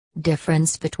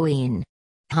Difference between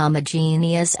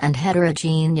homogeneous and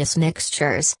heterogeneous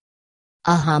mixtures.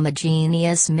 A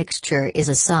homogeneous mixture is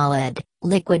a solid,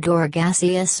 liquid or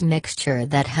gaseous mixture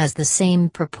that has the same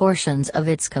proportions of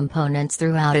its components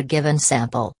throughout a given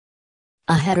sample.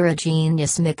 A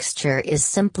heterogeneous mixture is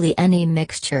simply any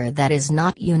mixture that is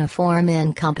not uniform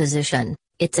in composition.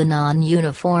 It's a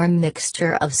non-uniform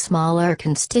mixture of smaller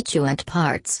constituent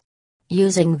parts.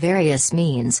 Using various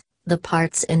means, the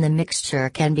parts in the mixture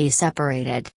can be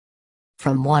separated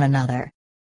from one another.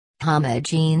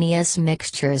 Homogeneous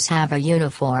mixtures have a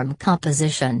uniform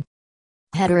composition.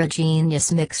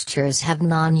 Heterogeneous mixtures have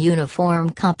non-uniform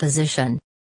composition.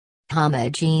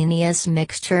 Homogeneous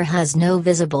mixture has no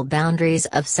visible boundaries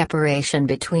of separation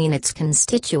between its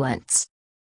constituents.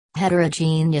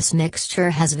 Heterogeneous mixture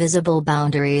has visible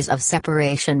boundaries of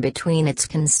separation between its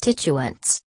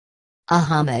constituents. A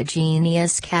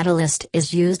homogeneous catalyst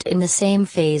is used in the same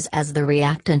phase as the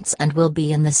reactants and will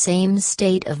be in the same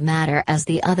state of matter as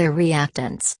the other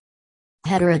reactants.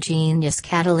 Heterogeneous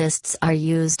catalysts are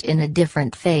used in a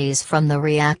different phase from the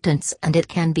reactants and it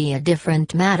can be a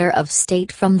different matter of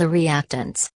state from the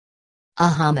reactants. A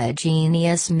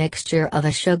homogeneous mixture of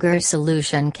a sugar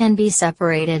solution can be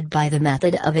separated by the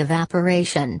method of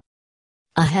evaporation.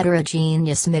 A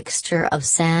heterogeneous mixture of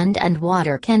sand and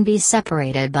water can be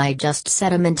separated by just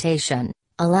sedimentation.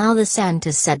 Allow the sand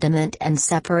to sediment and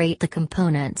separate the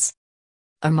components.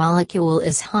 A molecule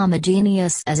is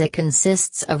homogeneous as it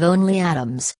consists of only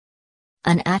atoms.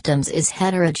 An atom is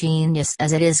heterogeneous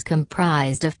as it is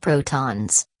comprised of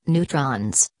protons,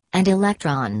 neutrons, and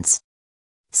electrons.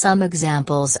 Some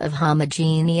examples of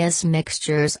homogeneous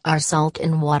mixtures are salt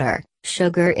in water,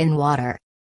 sugar in water.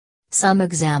 Some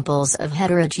examples of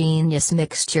heterogeneous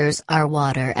mixtures are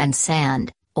water and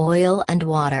sand, oil and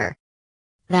water.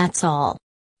 That's all.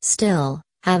 Still,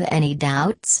 have any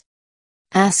doubts?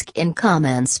 Ask in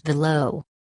comments below.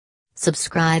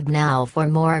 Subscribe now for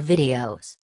more videos.